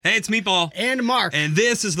Hey, it's Meatball. And Mark. And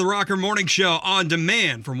this is the Rocker Morning Show on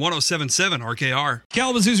demand from 107.7 RKR.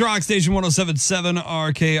 Kalamazoo's Rock Station 107.7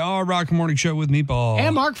 RKR. Rocker Morning Show with Meatball.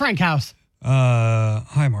 And Mark Frankhouse.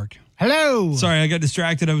 Hi, Mark. Hello. Sorry, I got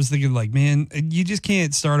distracted. I was thinking, like, man, you just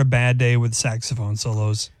can't start a bad day with saxophone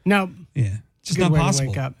solos. No. Yeah. Just Good not way to possible.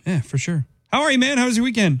 wake up. Yeah, for sure. How are you, man? How was your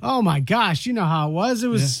weekend? Oh, my gosh. You know how it was. It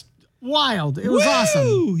was wild. It was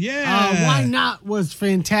awesome. Yeah. Why Not was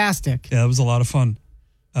fantastic. Yeah, it was a lot of fun.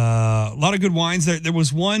 A lot of good wines. There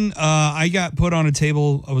was one I got put on a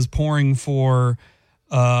table. I was pouring for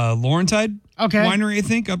Laurentide Winery, I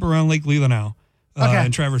think, up around Lake Leelanau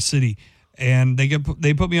in Traverse City. And they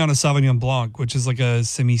put me on a Sauvignon Blanc, which is like a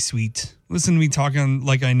semi-sweet. Listen to me talking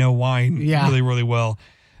like I know wine really, really well.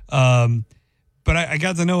 But I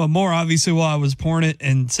got to know it more, obviously, while I was pouring it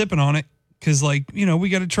and sipping on it. Because, like, you know, we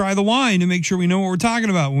got to try the wine to make sure we know what we're talking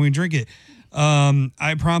about when we drink it.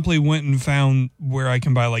 I promptly went and found where I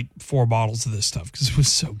can buy like 4 bottles of this stuff because it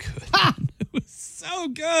was so good. It was so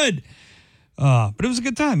good. But it was a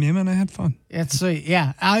good time, man. I had fun. It's sweet.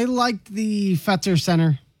 Yeah. I liked the Fetzer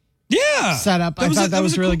Center setup. I thought that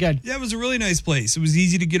was really good. Yeah, it was a really nice place. It was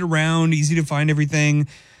easy to get around, easy to find everything.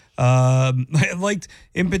 I liked,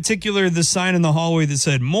 in particular, the sign in the hallway that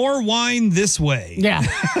said, "More wine this way." Yeah.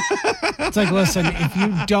 It's like, listen, if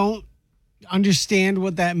you don't understand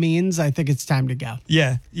what that means, I think it's time to go.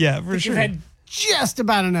 Yeah, for sure. You've had just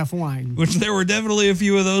about enough wine. Which there were definitely a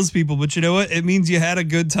few of those people, but you know what? It means you had a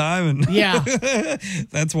good time, and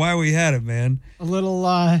that's why we had it, man. A little,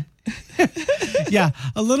 a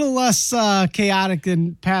little less chaotic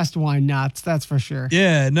than past wine knots, that's for sure.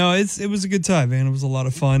 Yeah, no, it was a good time, man. It was a lot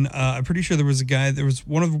of fun. I'm pretty sure there was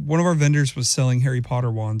one of our vendors was selling Harry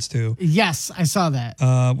Potter wands too. Yes, I saw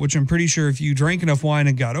that. Which I'm pretty sure if you drank enough wine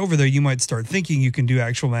and got over there, you might start thinking you can do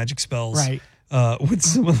actual magic spells. Right. With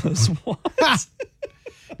some of those wands.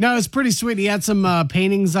 No, it's pretty sweet. He had some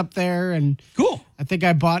paintings up there, and cool. I think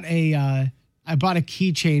I bought a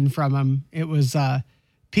keychain from him. It was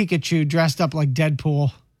Pikachu dressed up like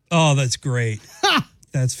Deadpool. Oh, that's great.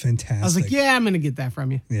 That's fantastic. I was like, yeah, I'm gonna get that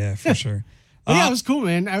from you. Yeah, for sure. But yeah, it was cool,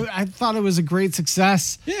 man. I thought it was a great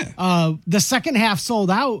success. Yeah. The second half sold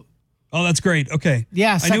out. Oh, that's great. Okay.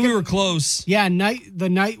 Yeah, I knew we were close. Yeah, the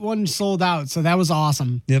night one sold out, so that was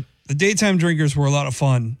awesome. Yep. The daytime drinkers were a lot of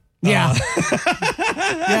fun. Yeah.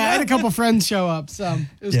 I had a couple friends show up, so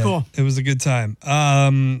it was cool. It was a good time.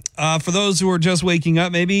 For those who are just waking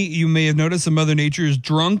up, maybe you may have noticed that Mother Nature is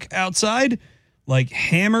drunk outside, like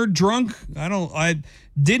hammered drunk. I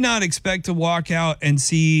did not expect to walk out and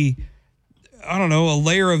see, I don't know, a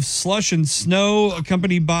layer of slush and snow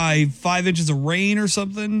accompanied by 5 inches of rain or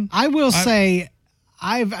something. I will say,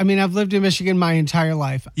 I've lived in Michigan my entire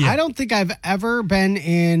life. Yeah. I don't think I've ever been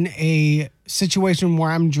in a situation where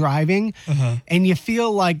I'm driving and you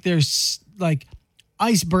feel like there's like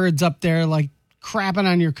ice birds up there like crapping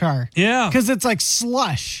on your car. Yeah. Because it's like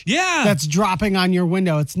slush. Yeah. That's dropping on your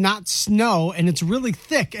window. It's not snow and it's really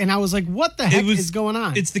thick. And I was like, what the heck is going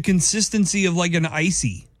on? It's the consistency of like an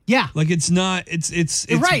icy. Yeah. Like it's not, it's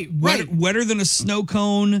right. wetter than a snow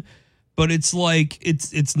cone. But it's like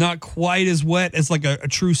it's not quite as wet as like a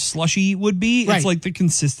true slushy would be. Right. It's like the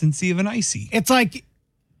consistency of an icy. It's like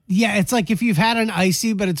if you've had an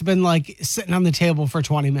icy, but it's been like sitting on the table for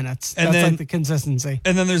 20 minutes. That's like the consistency.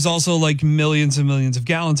 And then there's also like millions and millions of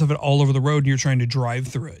gallons of it all over the road, and you're trying to drive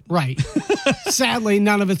through it. Right. Sadly,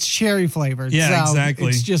 none of it's cherry flavored. Yeah, so exactly.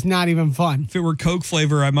 It's just not even fun. If it were Coke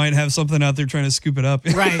flavor, I might have something out there trying to scoop it up.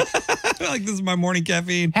 Right. Like, this is my morning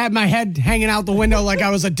caffeine. Had my head hanging out the window like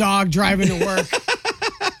I was a dog driving to work.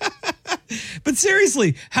 But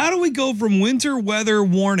seriously, how do we go from winter weather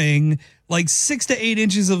warning, like 6 to 8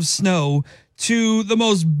 inches of snow, to the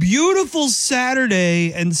most beautiful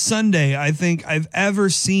Saturday and Sunday I think I've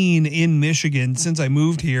ever seen in Michigan since I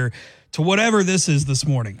moved here, to whatever this is this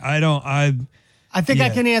morning? I think I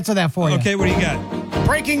can answer that for you. Okay, what do you got?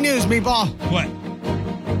 Breaking news, Meatball. What?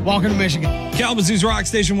 Welcome to Michigan. Kalamazoo's Rock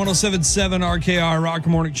Station 107.7 RKR Rock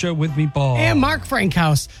Morning Show with Meatball. And Mark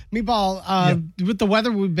Frankhouse. Meatball, with the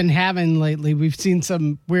weather we've been having lately, we've seen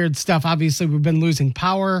some weird stuff. Obviously, we've been losing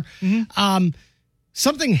power. Mm-hmm.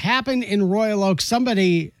 Something happened in Royal Oak.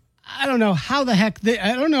 Somebody, I don't know how the heck,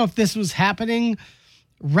 I don't know if this was happening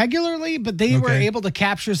regularly, but they were able to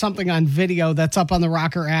capture something on video that's up on the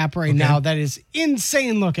Rocker app right now that is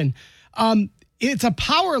insane looking. It's a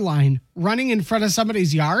power line running in front of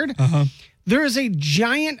somebody's yard. There is a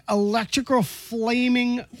giant electrical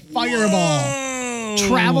flaming fireball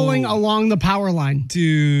traveling along the power line.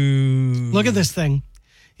 Dude, look at this thing.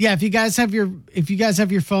 Yeah, if you guys have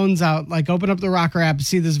your phones out, like open up the Rocker app and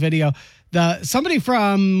see this video. Somebody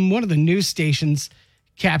from one of the news stations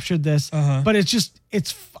captured this, but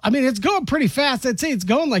it's going pretty fast. I'd say it's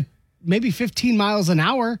going like maybe 15 miles an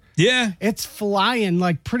hour. Yeah. It's flying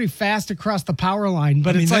like pretty fast across the power line,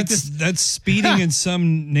 but it's like that's speeding in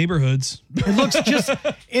some neighborhoods.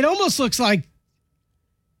 It almost looks like,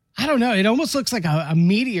 I don't know. It almost looks like a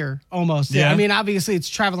meteor almost. Yeah. I mean, obviously it's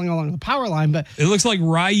traveling along the power line, but it looks like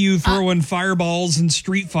Ryu throwing fireballs in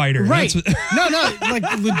Street Fighter. Right. No, like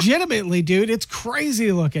legitimately, dude, it's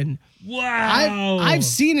crazy looking. Wow. I've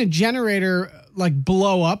seen a generator like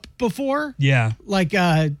blow up before. Yeah. Like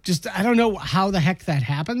I don't know how the heck that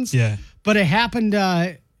happens. Yeah. But it happened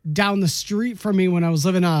down the street from me when I was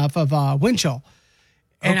living off of Winchell.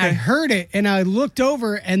 And I heard it and I looked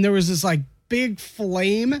over and there was this like big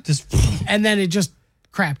flame and then it just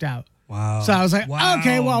crapped out. Wow. So I was like,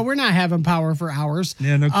 okay, well, we're not having power for hours.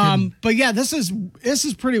 Yeah, no kidding. But yeah, this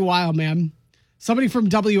is pretty wild, man. Somebody from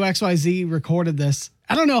WXYZ recorded this.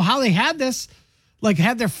 I don't know how they had this, like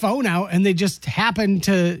had their phone out and they just happened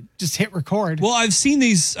to just hit record. Well, I've seen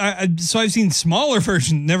these. So I've seen smaller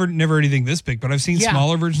versions, never anything this big, but I've seen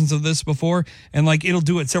smaller versions of this before, and like it'll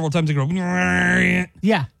do it several times. It go,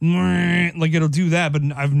 yeah, like it'll do that, but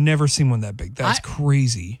I've never seen one that big. That's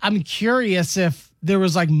crazy. I'm curious if there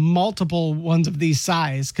was like multiple ones of these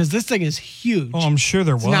size because this thing is huge. Oh, I'm sure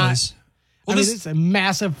there was. Well, it's a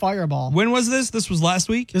massive fireball. When was this? This was last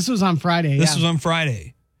week? This was on Friday. This was on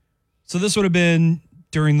Friday. So this would have been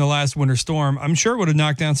during the last winter storm. I'm sure it would have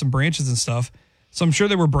knocked down some branches and stuff. So I'm sure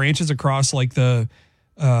there were branches across like the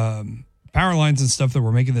power lines and stuff that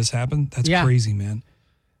were making this happen. That's crazy, man.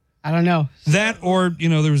 I don't know. That or,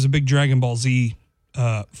 there was a big Dragon Ball Z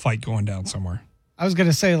fight going down somewhere. I was going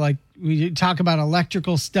to say, like, we talk about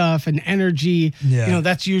electrical stuff and energy. Yeah.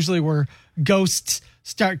 That's usually where ghosts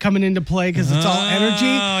start coming into play because it's all energy.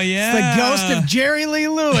 Oh, yeah. It's the ghost of Jerry Lee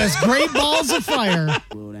Lewis. Great balls of fire.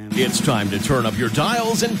 It's time to turn up your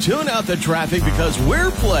dials and tune out the traffic because we're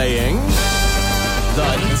playing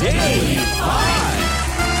the Daily 5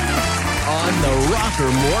 on the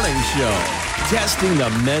Rocker Morning Show. Testing the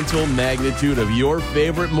mental magnitude of your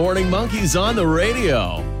favorite morning monkeys on the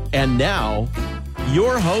radio. And now,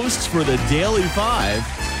 your hosts for the Daily 5,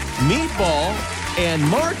 Meatball and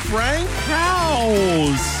Mark Frank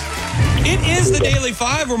House. It is the Daily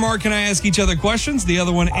 5 where Mark and I ask each other questions. The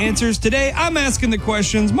other one answers. Today, I'm asking the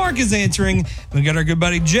questions. Mark is answering. We got our good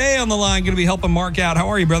buddy Jay on the line, going to be helping Mark out. How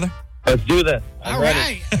are you, brother? Let's do this. All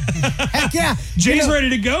right. Heck yeah. Jay's ready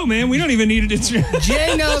to go, man. We don't even need it.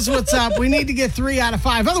 Jay knows what's up. We need to get 3 out of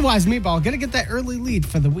 5. Otherwise, Meatball, going to get that early lead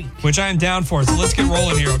for the week. Which I am down for. So let's get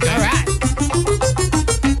rolling here, okay? All right.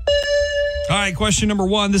 All right, question number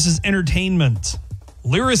 1. This is entertainment.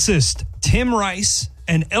 Lyricist Tim Rice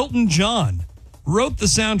and Elton John wrote the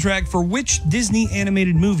soundtrack for which Disney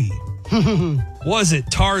animated movie? Was it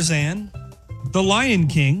Tarzan, The Lion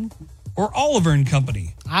King, or Oliver and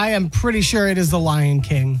Company? I am pretty sure it is The Lion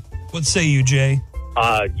King. What say you, Jay?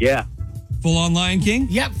 Yeah. Full on Lion King?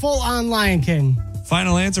 Yep, full on Lion King.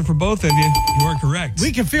 Final answer for both of you. You are correct.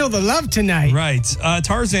 We can feel the love tonight. Right.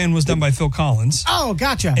 Tarzan was done by Phil Collins. Oh,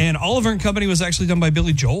 gotcha. And Oliver and Company was actually done by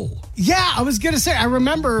Billy Joel. Yeah, I was going to say, I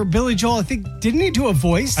remember Billy Joel, I think, didn't he do a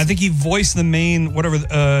voice? I think he voiced the main, whatever,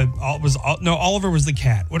 Oliver was the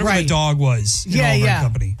cat. Whatever the dog was in Oliver and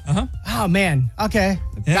Company. Uh-huh. Oh, man. Okay.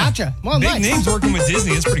 Yeah. Gotcha. Well, big names working with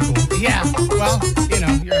Disney. That's pretty cool. Yeah. Well,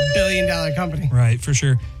 you're a $1 billion company. Right, for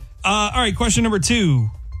sure. All right, question number 2.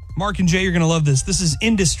 Mark and Jay, you're going to love this. This is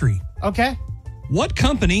industry. Okay. What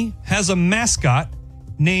company has a mascot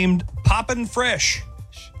named Poppin' Fresh?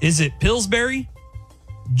 Is it Pillsbury,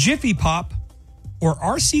 Jiffy Pop, or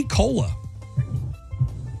RC Cola?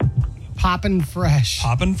 Poppin' Fresh.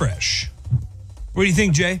 Poppin' Fresh. What do you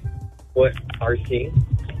think, Jay? What, RC?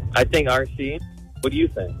 I think RC. What do you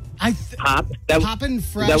think? Poppin'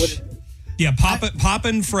 Fresh. Yeah,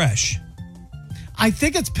 Poppin' Fresh. I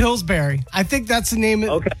think it's Pillsbury. I think that's the name.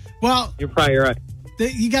 Okay. Well, you're probably right.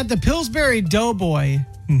 You got the Pillsbury Doughboy,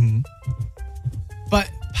 but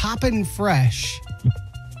Poppin' Fresh.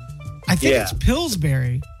 I think it's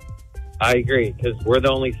Pillsbury. I agree because we're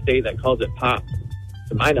the only state that calls it pop,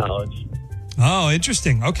 to my knowledge. Oh,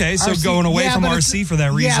 interesting. Okay, so going away from RC for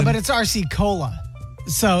that reason. Yeah, but it's RC Cola,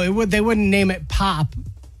 so they wouldn't name it Pop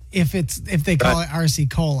if they call it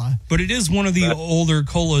RC Cola. But it is one of the older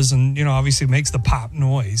colas, and obviously makes the pop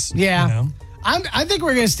noise. Yeah. I think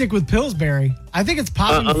we're going to stick with Pillsbury. I think it's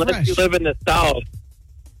Poppin' Fresh. Unless you live in the South,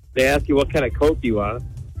 they ask you what kind of Coke you want.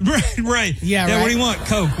 Right. Yeah, right. What do you want?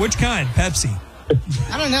 Coke. Which kind? Pepsi.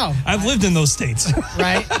 I don't know. I've lived in those states.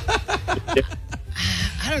 Right?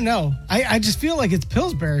 I don't know. I just feel like it's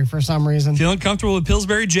Pillsbury for some reason. Feeling comfortable with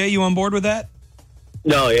Pillsbury? Jay, you on board with that?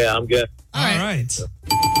 No, yeah, I'm good. All right.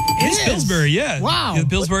 He's Pillsbury, yeah. Wow. Yeah, the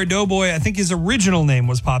Pillsbury Doughboy. I think his original name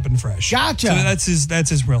was Poppin' Fresh. Gotcha. So that's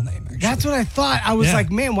his real name, actually. That's what I thought. I was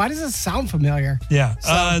like, man, why does this sound familiar? Yeah.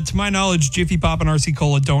 To my knowledge, Jiffy Pop and RC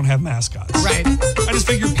Cola don't have mascots. Right. I just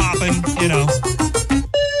figured Poppin', you know.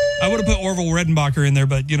 I would have put Orville Redenbacher in there,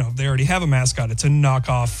 but, you know, they already have a mascot. It's a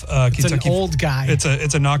knockoff Kentucky. It's an old guy. It's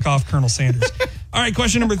a knockoff Colonel Sanders. All right,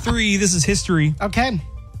 question number 3. This is history. Okay.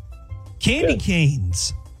 Candy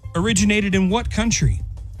canes originated in what country?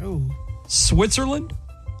 Oh. Switzerland,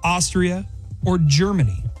 Austria, or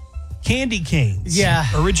Germany? Candy canes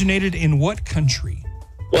originated in what country?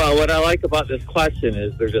 Well, what I like about this question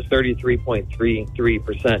is there's a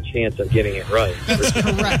 33.33% chance of getting it right. That's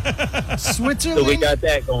correct. Switzerland. So we got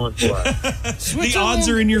that going for us. The odds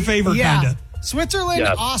are in your favor, kind of. Switzerland,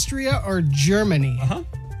 Austria, or Germany? Uh-huh.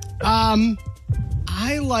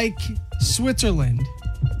 I like Switzerland.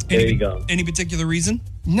 There you go. Any particular reason?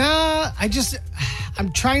 Nah,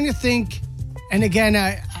 I'm trying to think. And again,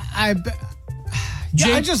 I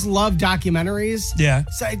just love documentaries. Yeah.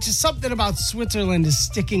 So it's just something about Switzerland is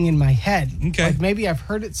sticking in my head. Okay. Like maybe I've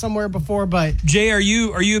heard it somewhere before, but Jay, are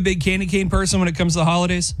you a big candy cane person when it comes to the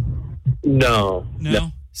holidays? No.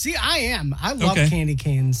 see, I am. I love candy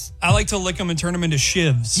canes. I like to lick them and turn them into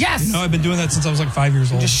shivs. Yes. You know, I've been doing that since I was like 5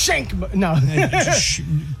 years old. Just shank. No. Just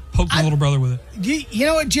poke my little brother with it. You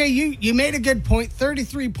know what, Jay? You made a good point.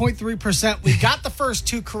 33.3%. We got the first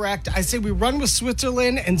 2 correct. I say we run with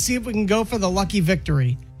Switzerland and see if we can go for the lucky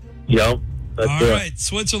victory. Yep. All right,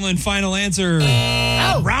 Switzerland. Final answer.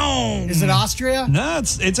 Oh, wrong. Is it Austria? No,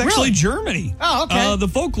 it's actually Germany. Oh, okay. The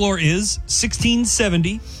folklore is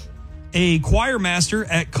 1670. A choir master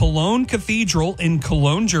at Cologne Cathedral in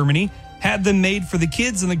Cologne, Germany, had them made for the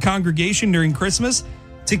kids in the congregation during Christmas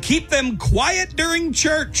to keep them quiet during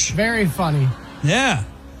church. Very funny. Yeah.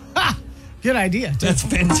 Ha! Good idea. That's a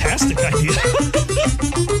fantastic idea.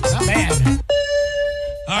 Not bad.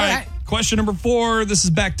 All right. Question number 4. This is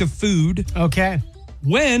back to food. Okay.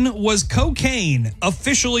 When was cocaine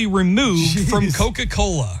officially removed from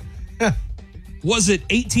Coca-Cola? Was it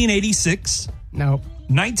 1886, Nope.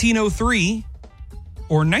 1903,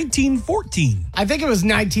 or 1914? I think it was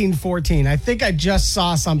 1914. I think I just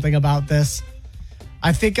saw something about this.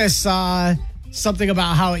 I think I saw something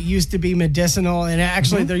about how it used to be medicinal, and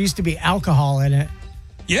actually there used to be alcohol in it.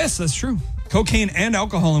 Yes, that's true. Cocaine and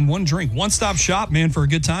alcohol in one drink. One-stop shop, man, for a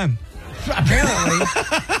good time. Apparently.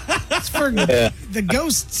 It's for the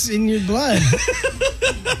ghosts in your blood.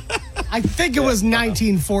 I think it was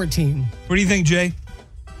 1914. What do you think, Jay?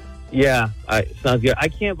 Yeah, sounds good. I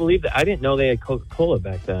can't believe that. I didn't know they had Coca-Cola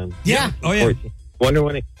back then. Yeah. Oh, yeah. Wonder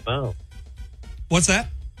when it came out. What's that?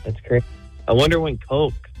 That's crazy. I wonder when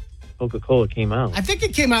Coca-Cola came out. I think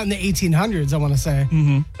it came out in the 1800s, I want to say.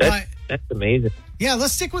 Mm-hmm. That's amazing. Yeah,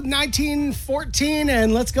 let's stick with 1914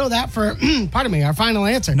 and let's go that for, pardon me, our final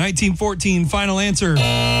answer. 1914, final answer.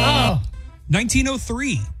 Oh.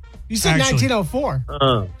 1903. You said actually. 1904.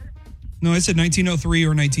 No, I said 1903 or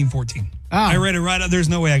 1914. Oh. I read it right. There's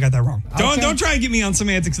no way I got that wrong. Don't try and get me on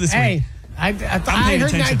semantics this week. Hey, I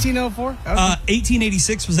heard 1904. Okay.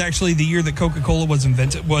 1886 was actually the year that Coca-Cola was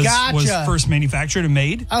invented, was first manufactured and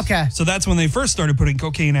made. Okay. So that's when they first started putting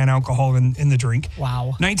cocaine and alcohol in the drink.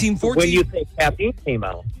 Wow. 1914. When you think caffeine came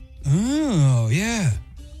out? Oh, yeah.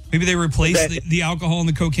 Maybe they replaced the alcohol and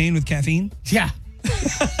the cocaine with caffeine? Yeah.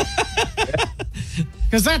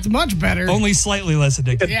 Because that's much better. Only slightly less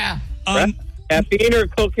addictive. Yeah. Caffeine or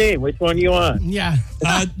cocaine? Which one you want? Yeah.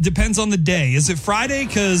 Depends on the day. Is it Friday?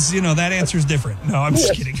 Because, that answer is different. No, I'm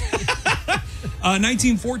just kidding.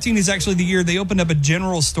 1914 is actually the year they opened up a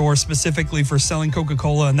general store specifically for selling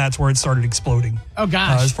Coca-Cola, and that's where it started exploding. Oh,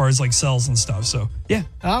 gosh. As far as like sales and stuff. So, yeah.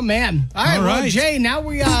 Oh, man. All right. Well, Jay, now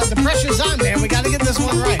the pressure's on, man. We got to get this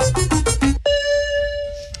one right.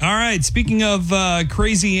 All right. Speaking of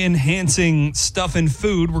crazy enhancing stuff in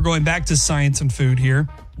food, we're going back to science and food here.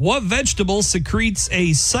 What vegetable secretes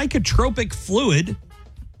a psychotropic fluid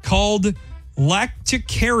called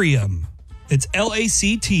lacticarium? It's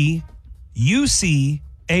LACTUCARIUM.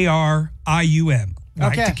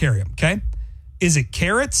 Lacticarium, okay? Is it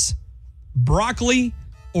carrots, broccoli,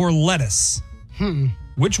 or lettuce?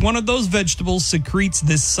 Which one of those vegetables secretes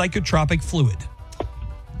this psychotropic fluid?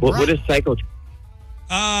 What is psychotropic?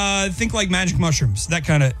 Think like magic mushrooms, that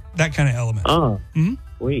kind of element. Oh,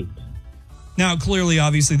 sweet. Now, clearly,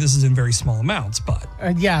 obviously, this is in very small amounts, but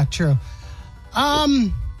yeah, true.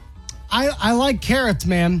 I like carrots,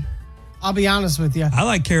 man. I'll be honest with you. I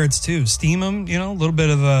like carrots too. Steam them, a little bit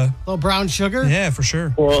of a little brown sugar. Yeah, for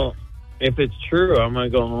sure. Well, if it's true, I'm gonna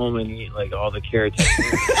go home and eat like all the carrots.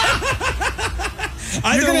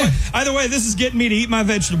 Either way, this is getting me to eat my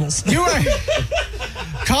vegetables. You are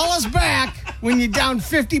Call us back when you're down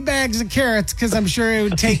 50 bags of carrots, because I'm sure it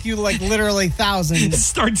would take you like literally thousands.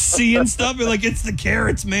 Start seeing stuff. You're like, it's the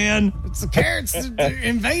carrots, man. It's the carrots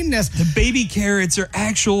invading us. The baby carrots are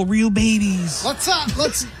actual real babies.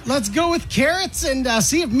 Let's go with carrots and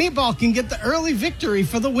see if Meatball can get the early victory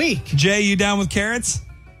for the week. Jay, you down with carrots?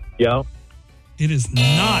 Yeah. It is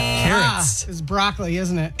not carrots. It's broccoli,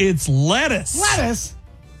 isn't it? It's lettuce. Lettuce.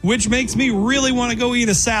 Which makes me really want to go eat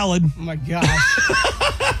a salad. Oh my gosh.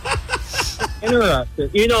 Interesting.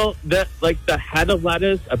 You know, that like the head of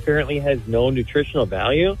lettuce apparently has no nutritional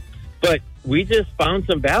value, but we just found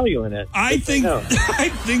some value in it. I think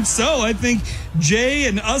so. I think Jay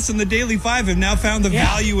and us in the Daily Five have now found the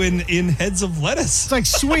value in heads of lettuce. It's like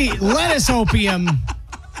sweet lettuce opium.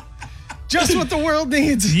 Just what the world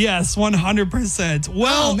needs. Yes, 100%.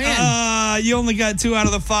 Well, you only got 2 out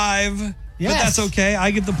of the 5. Yes. But that's okay.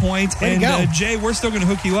 I get the point. Way and Jay, we're still going to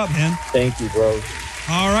hook you up, man. Thank you, bro.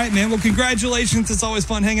 All right, man. Well, congratulations. It's always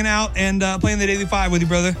fun hanging out and playing the Daily 5 with you,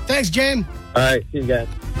 brother. Thanks, James. All right. See you guys.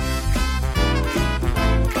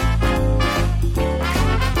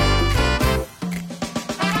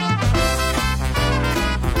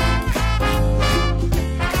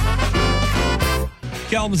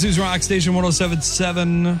 Kalamazoo's Rock Station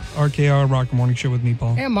 107.7 RKR Rock Morning Show with me,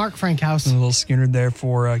 Paul. And Mark Frankhouse. And a little Skinner there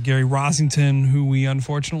for Gary Rossington, who we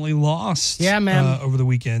unfortunately lost over the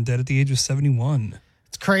weekend, dead at the age of 71.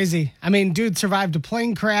 It's crazy. I mean, dude survived a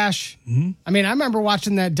plane crash. Mm-hmm. I mean, I remember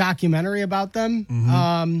watching that documentary about them.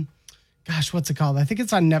 Mm-hmm. Gosh, what's it called? I think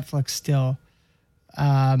it's on Netflix still.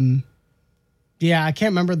 Yeah, I can't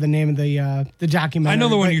remember the name of the documentary. I know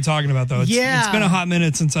the one you're talking about, though. It's been a hot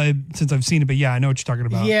minute since I've seen it, but yeah, I know what you're talking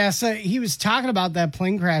about. Yeah, so he was talking about that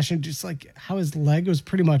plane crash and just like how his leg was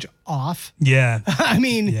pretty much off. Yeah. I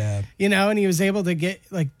mean, you know, and he was able to get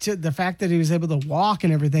like to the fact that he was able to walk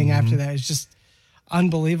and everything after that is just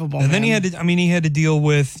unbelievable. And then he had to deal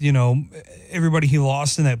with, you know, everybody he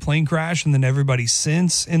lost in that plane crash and then everybody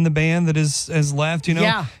since in the band that has left, you know.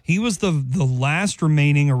 Yeah. He was the last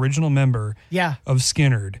remaining original member of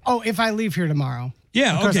Skynyrd. Oh, If I Leave Here Tomorrow.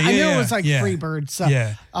 Yeah, because okay. I knew it was like Freebird. So,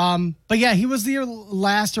 yeah. But yeah, he was the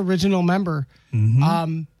last original member.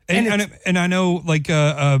 Mm-hmm. And I know like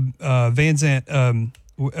Van Zandt,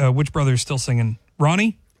 which brother's still singing?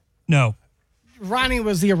 Ronnie? No. Ronnie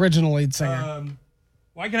was the original lead singer.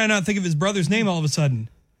 Why can I not think of his brother's name all of a sudden?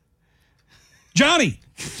 Johnny.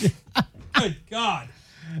 Good God.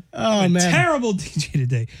 Oh, man. Terrible DJ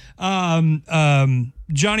today.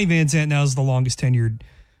 Johnny Van Zandt now is the longest tenured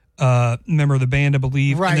member of the band, I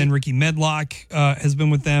believe. Right. And then Ricky Medlock has been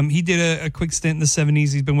with them. He did a quick stint in the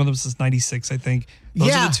 70s. He's been with them since 96, I think.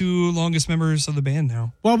 Those are the 2 longest members of the band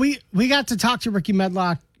now. Well, we got to talk to Ricky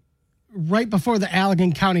Medlock right before the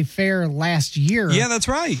Allegan County Fair last year. Yeah, that's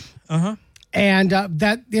right. Uh-huh. And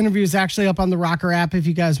that interview is actually up on the Rocker app if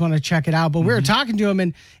you guys want to check it out. But we were talking to him,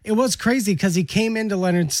 and it was crazy because he came into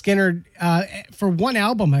Lynyrd Skynyrd for one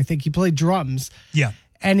album. I think he played drums. Yeah.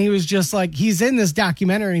 And he was just like, he's in this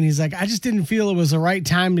documentary, and he's like, I just didn't feel it was the right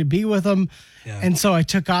time to be with him. Yeah. And so I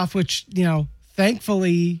took off, which, you know,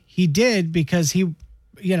 thankfully he did, because he,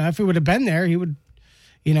 you know, if he would have been there, he would,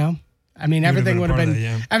 you know, I mean, everything would have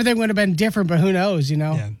been different, but who knows, you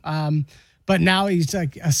know? Yeah. But now he's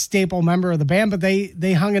like a staple member of the band, but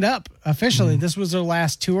they hung it up officially. This was their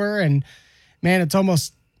last tour, and man, it's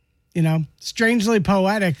almost, you know, strangely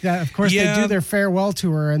poetic that, of course, they do their farewell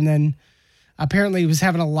tour, and then apparently he was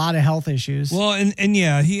having a lot of health issues. Well, and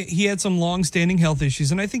yeah, he had some long-standing health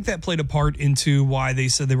issues, and I think that played a part into why they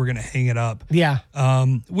said they were going to hang it up. Yeah.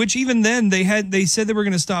 Which even then they said they were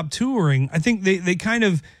going to stop touring. I think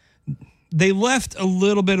they left a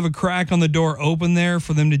little bit of a crack on the door open there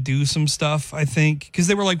for them to do some stuff, I think, because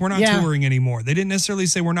they were like, we're not touring anymore. They didn't necessarily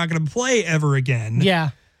say we're not going to play ever again.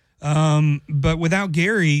 Yeah. But without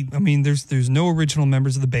Gary, I mean, there's no original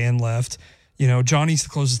members of the band left. You know, Johnny's the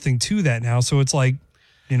closest thing to that now. So it's like,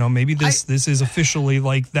 you know, maybe this is officially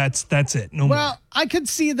like, that's it. No more. Well, I could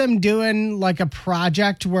see them doing like a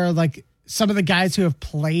project where like some of the guys who have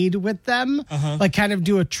played with them, like kind of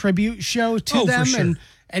do a tribute show to them. For sure.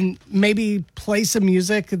 And maybe play some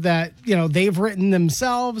music that, you know, they've written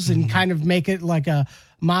themselves and kind of make it like a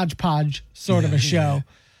Mod Podge sort of a show. Yeah.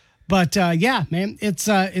 But yeah, man,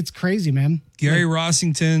 it's crazy, man. Gary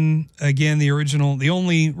Rossington, again, the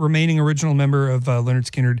only remaining original member of Lynyrd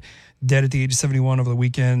Skynyrd, dead at the age of 71 over the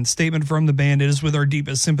weekend. Statement from the band: it is with our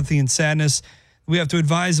deepest sympathy and sadness we have to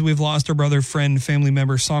advise that we've lost our brother, friend, family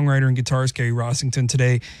member, songwriter, and guitarist Gary Rossington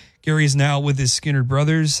today. Gary is now with his Skynyrd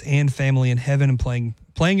brothers and family in heaven and playing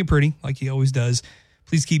it pretty, like he always does.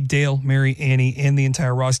 Please keep Dale, Mary, Annie, and the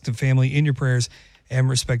entire Rossington family in your prayers and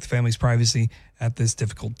respect the family's privacy at this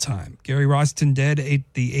difficult time. Gary Rossington dead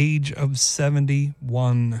at the age of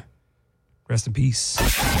 71. Rest in peace.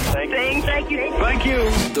 Thank you.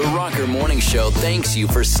 The Rocker Morning Show thanks you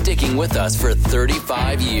for sticking with us for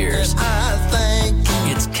 35 years.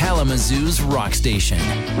 It's Kalamazoo's Rock Station.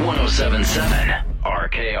 107.7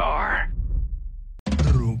 RKR.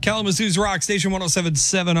 Kalamazoo's Rock Station,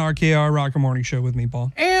 107.7 RKR, Rocker Morning Show with me,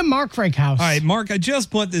 Paul. And Mark Frankhouse. All right, Mark, I just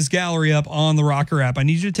put this gallery up on the Rocker app. I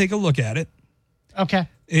need you to take a look at it. Okay.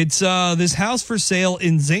 It's this house for sale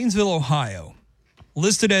in Zanesville, Ohio.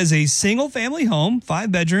 Listed as a single-family home,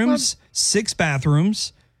 5 bedrooms, 6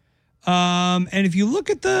 bathrooms. And if you look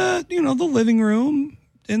at the living room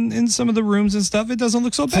in some of the rooms and stuff, it doesn't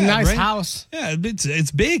look so bad. It's a nice right? house. Yeah, it's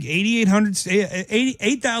big,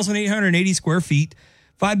 8,880 square feet.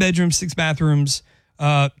 5 bedrooms, 6 bathrooms,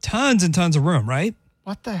 tons and tons of room, right?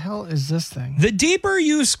 What the hell is this thing? The deeper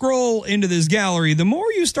you scroll into this gallery, the more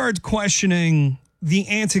you start questioning the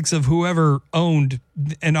antics of whoever owned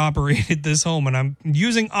and operated this home. And I'm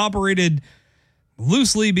using operated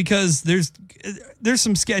loosely because there's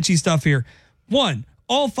some sketchy stuff here. One,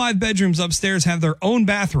 all 5 bedrooms upstairs have their own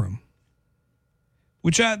bathroom,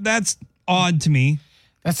 which that's odd to me.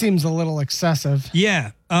 That seems a little excessive.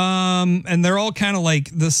 Yeah. And they're all kind of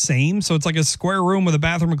like the same. So it's like a square room with a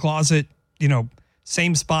bathroom and closet,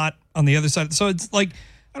 same spot on the other side. So it's like,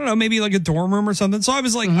 I don't know, maybe like a dorm room or something. So I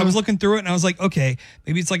was like, I was looking through it and I was like, okay,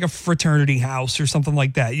 maybe it's like a fraternity house or something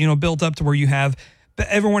like that, built up to where you have, but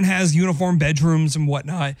everyone has uniform bedrooms and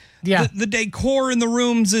whatnot. Yeah. The decor in the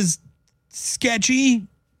rooms is sketchy.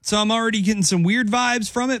 So I'm already getting some weird vibes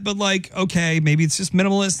from it, but like, okay, maybe it's just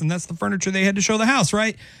minimalist and that's the furniture they had to show the house,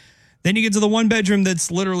 right? Then you get to the 1 bedroom that's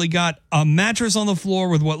literally got a mattress on the floor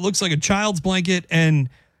with what looks like a child's blanket and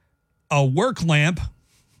a work lamp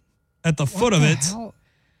at the foot of it. Hell?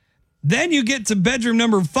 Then you get to bedroom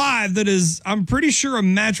number 5 that is, I'm pretty sure, a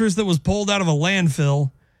mattress that was pulled out of a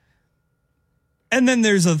landfill. And then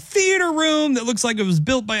there's a theater room that looks like it was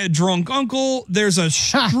built by a drunk uncle. There's a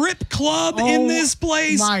strip club in this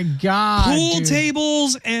place. My God. Pool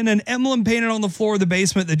tables and an emblem painted on the floor of the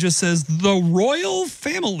basement that just says the Royal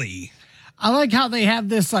Family. I like how they have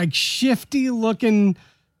this like shifty looking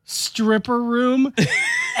stripper room.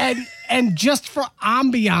 and just for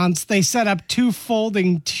ambiance, they set up 2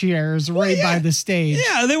 folding chairs by the stage.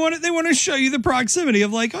 Yeah, they want to show you the proximity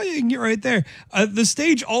of like, oh, you can get right there. The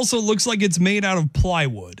stage also looks like it's made out of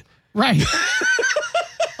plywood. Right.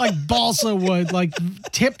 Like balsa wood, like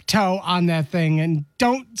tiptoe on that thing and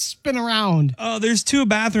don't spin around. There's 2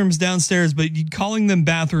 bathrooms downstairs, but calling them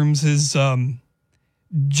bathrooms is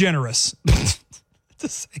generous. To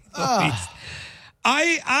say the least.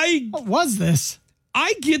 What was this?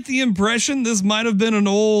 I get the impression this might have been an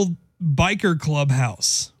old biker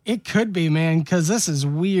clubhouse. It could be, man, because this is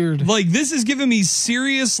weird. Like, this is giving me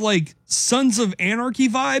serious, like, Sons of Anarchy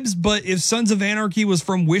vibes, but if Sons of Anarchy was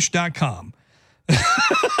from Wish.com.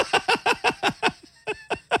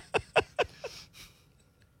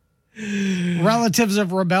 Relatives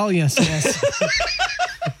of rebelliousness.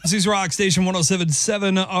 This is Rock Station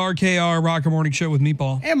 107.7 RKR Rocker Morning Show with me,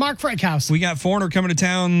 Paul. And Mark Frankhouse. We got Foreigner coming to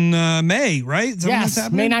town May, right? Is that when that's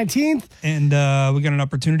happening? May 19th. And we got an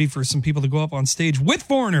opportunity for some people to go up on stage with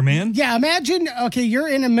Foreigner, man. Yeah, imagine, okay, you're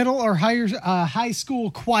in a middle or high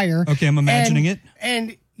school choir. Okay, I'm imagining it.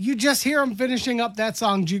 And you just hear them finishing up that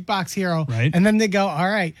song, Jukebox Hero. Right. And then they go, all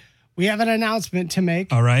right, we have an announcement to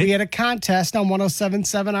make. All right. We had a contest on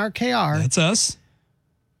 107.7 RKR. That's us.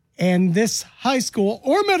 And this high school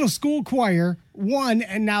or middle school choir won,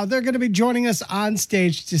 and now they're going to be joining us on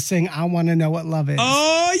stage to sing I Want to Know What Love Is.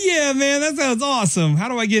 Oh, yeah, man. That sounds awesome. How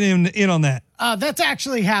do I get in on that? That's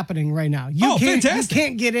actually happening right now. Fantastic. You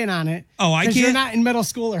can't get in on it. Oh, I can't? Because you're not in middle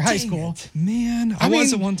school or high school. Man, I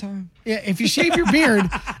was at one time. Yeah, if you shave your beard,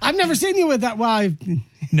 I've never seen you with that. Well,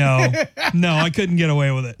 No, I couldn't get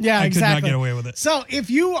away with it. Yeah, I exactly. could not get away with it. So if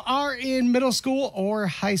you are in middle school or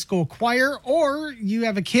high school choir, or you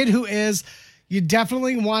have a kid who is, you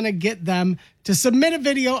definitely want to get them to submit a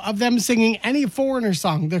video of them singing any Foreigner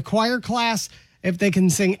song. The choir class, if they can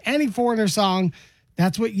sing any Foreigner song,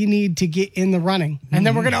 that's what you need to get in the running. And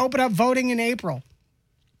then we're going to open up voting in April.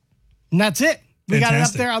 And that's it. We got it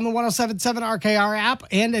up there on the 107.7 RKR app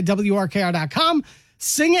and at WRKR.com.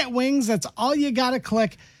 Sing at Wings. That's all you got to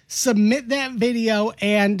click. Submit that video.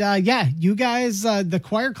 And you guys, the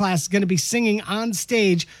choir class is going to be singing on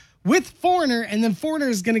stage with Foreigner, and then Foreigner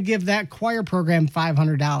is going to give that choir program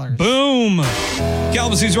 $500. Boom.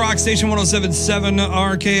 Kalamazoo's Rock Station 107.7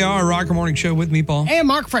 RKR, Rocker Morning Show with Meatball. And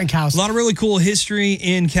Mark Frankhouse. A lot of really cool history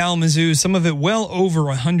in Kalamazoo, some of it well over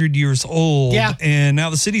 100 years old. Yeah. And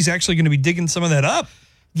now the city's actually going to be digging some of that up.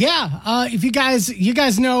 Yeah. If you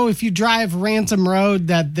guys know, if you drive Ransom Road,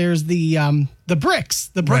 that there's the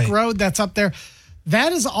brick road that's up there.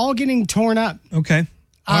 That is all getting torn up. Okay.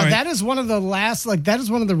 Right. That is one of the last, that is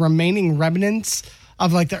one of the remaining remnants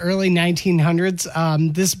of the early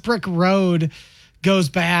 1900s. This brick road goes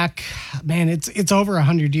back, man, it's over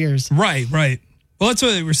 100 years. Right. Well, that's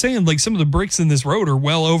what we're saying. Some of the bricks in this road are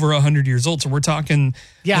well over 100 years old. So we're talking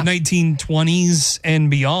the 1920s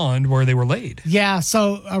and beyond where they were laid. Yeah.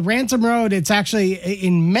 So Ransom Road, it's actually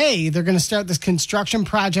in May. They're going to start this construction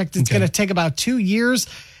project. It's going to take about 2 years,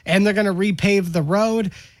 and they're going to repave the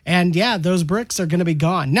road. And those bricks are going to be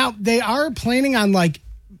gone. Now, they are planning on I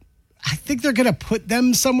think they're going to put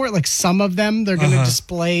them somewhere, some of them they're going to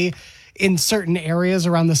display in certain areas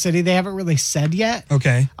around the city. They haven't really said yet.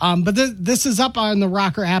 Okay. But this is up on the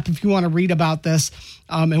Rocker app if you want to read about this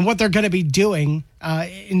and what they're going to be doing.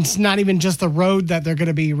 It's not even just the road that they're going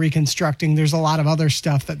to be reconstructing. There's a lot of other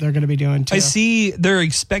stuff that they're going to be doing too. I see they're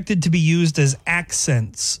expected to be used as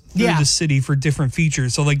accents through the city for different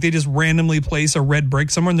features. So they just randomly place a red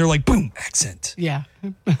brick somewhere and they're like, boom, accent. Yeah.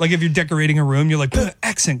 If you're decorating a room, you're like, boom,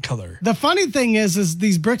 accent color. The funny thing is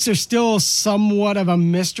these bricks are still somewhat of a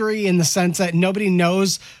mystery in the sense that nobody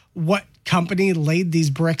knows what company laid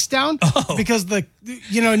these bricks down because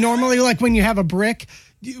normally when you have a brick,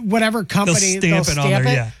 whatever company they'll stamp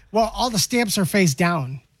it. Yeah. Well, all the stamps are face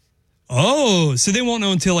down. Oh, so they won't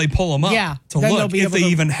know until they pull them up. Yeah, to look if they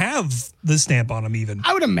even have the stamp on them. Even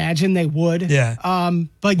I would imagine they would. Yeah. I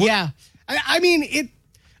mean it.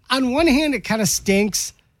 On one hand, it kind of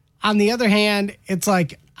stinks. On the other hand, it's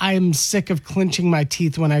I'm sick of clenching my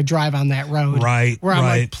teeth when I drive on that road. Right. Where I'm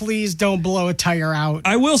like, please don't blow a tire out.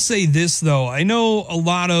 I will say this, though. I know a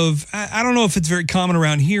lot of, I don't know if it's very common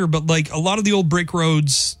around here, but a lot of the old brick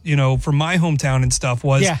roads, from my hometown and stuff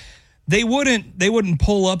was they wouldn't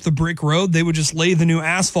pull up the brick road. They would just lay the new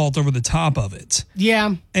asphalt over the top of it.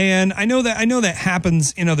 Yeah. And I know that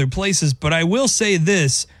happens in other places, but I will say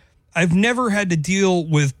this. I've never had to deal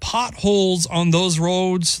with potholes on those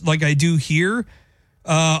roads like I do here.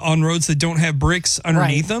 On roads that don't have bricks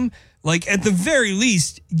underneath them. At the very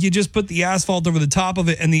least, you just put the asphalt over the top of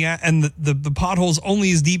it and the pothole's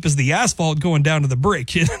only as deep as the asphalt going down to the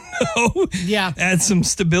brick, Yeah. Add some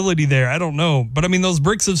stability there. I don't know. But I mean, those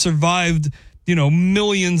bricks have survived,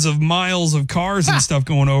 millions of miles of cars and stuff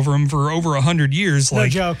going over them for over 100 years. No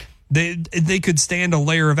joke. They could stand a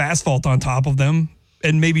layer of asphalt on top of them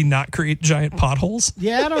and maybe not create giant potholes.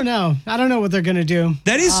 Yeah, I don't know. I don't know what they're going to do.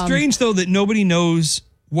 That is strange, though, that nobody knows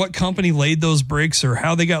what company laid those bricks or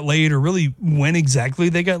how they got laid or really when exactly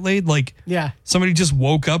they got laid. Somebody just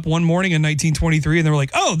woke up one morning in 1923 and they were like,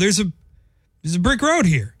 oh, there's a brick road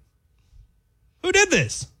here. Who did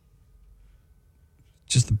this?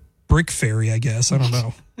 Just the brick fairy, I guess. I don't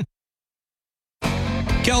know.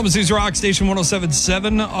 Kalamazoo's Rock Station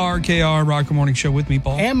 107.7 RKR Rocker Morning Show with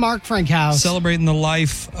Meatball. And Mark Frankhouse. Celebrating the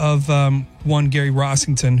life of one Gary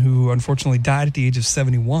Rossington, who unfortunately died at the age of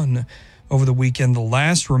 71 over the weekend. The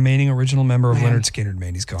last remaining original member of Lynyrd Skynyrd,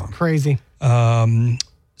 man, he's gone. Crazy.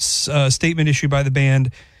 Statement issued by the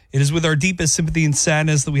band. It is with our deepest sympathy and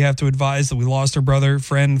sadness that we have to advise that we lost our brother,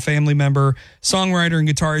 friend, family member, songwriter, and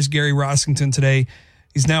guitarist Gary Rossington today.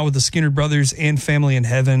 He's now with the Skynyrd Brothers and family in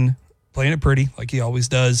heaven, playing it pretty like he always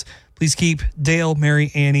does. Please keep Dale,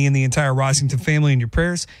 Mary, Annie, and the entire Rossington family in your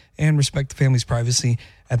prayers and respect the family's privacy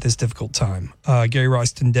at this difficult time. Gary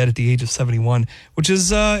Rossington dead at the age of 71, which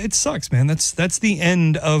is, it sucks, man. That's the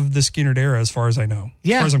end of the Skynyrd era as far as I know.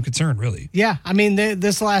 Yeah. As far as I'm concerned, really. Yeah. I mean,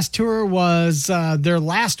 this last tour was their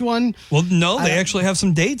last one. Well, no, they actually have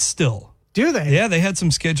some dates still. Do they? Yeah, they had some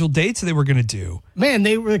scheduled dates they were going to do. Man,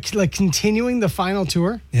 they were continuing the final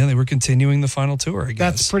tour? Yeah, they were continuing the final tour, I guess.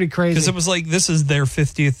 That's pretty crazy. Because it was this is their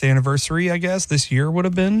 50th anniversary, I guess, this year would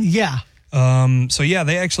have been. Yeah. So, yeah,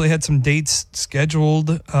 they actually had some dates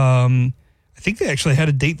scheduled. I think they actually had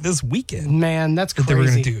a date this weekend. Man, that's crazy. That they were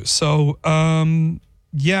going to do. So,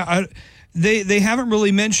 yeah, They haven't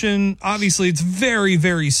really mentioned, obviously it's very,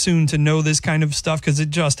 very soon to know this kind of stuff because it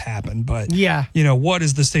just happened. But, yeah, what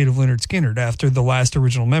is the state of Lynyrd Skynyrd after the last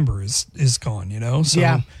original member is gone, So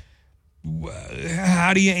yeah.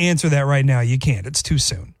 How do you answer that right now? You can't. It's too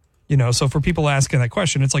soon. So for people asking that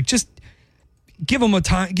question, it's just give them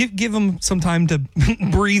give them some time to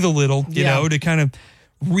breathe a little, you know, to kind of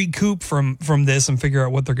recoup from this and figure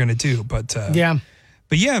out what they're going to do. But, yeah.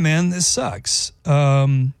 But yeah, man, this sucks.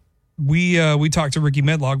 we talked to Ricky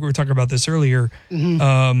Medlock. We were talking about this earlier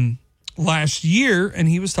last year, and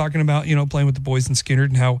he was talking about, playing with the boys in Skinner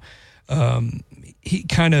and how he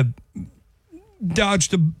kind of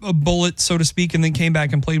dodged a bullet, so to speak, and then came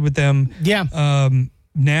back and played with them. Yeah.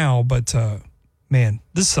 Now, but man,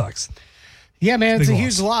 this sucks. Yeah, man, it's a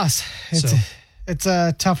huge loss. It's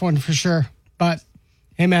a tough one for sure. But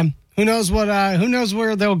hey, man, who knows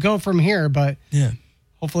where they'll go from here? But yeah,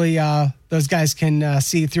 hopefully those guys can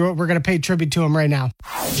see through it. We're going to pay tribute to him right now.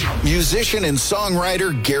 Musician and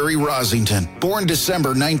songwriter Gary Rosington. Born December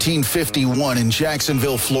 1951 in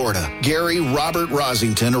Jacksonville, Florida. Gary Robert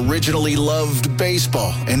Rosington originally loved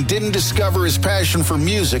baseball and didn't discover his passion for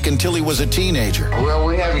music until he was a teenager. Well,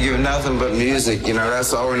 we haven't given nothing but music.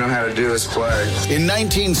 That's all we know how to do is play. In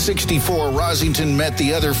 1964, Rosington met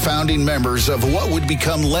the other founding members of what would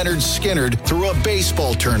become Lynyrd Skynyrd through a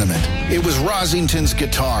baseball tournament. It was Rosington's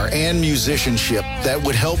guitar and musicianship that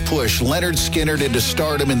would help push Lynyrd Skynyrd into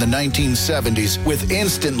stardom in the 1970s with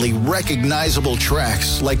instantly recognizable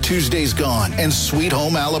tracks like Tuesday's Gone and Sweet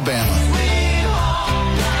Home Alabama.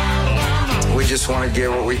 We just want to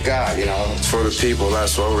give what we got, It's for the people.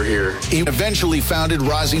 That's why we're here. He eventually founded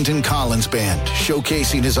Rosington Collins Band,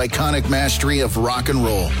 showcasing his iconic mastery of rock and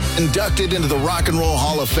roll. Inducted into the Rock and Roll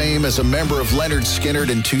Hall of Fame as a member of Lynyrd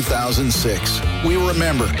Skynyrd in 2006. We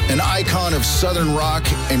remember an icon of Southern rock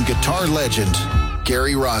and guitar legend,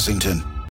 Gary Rosington.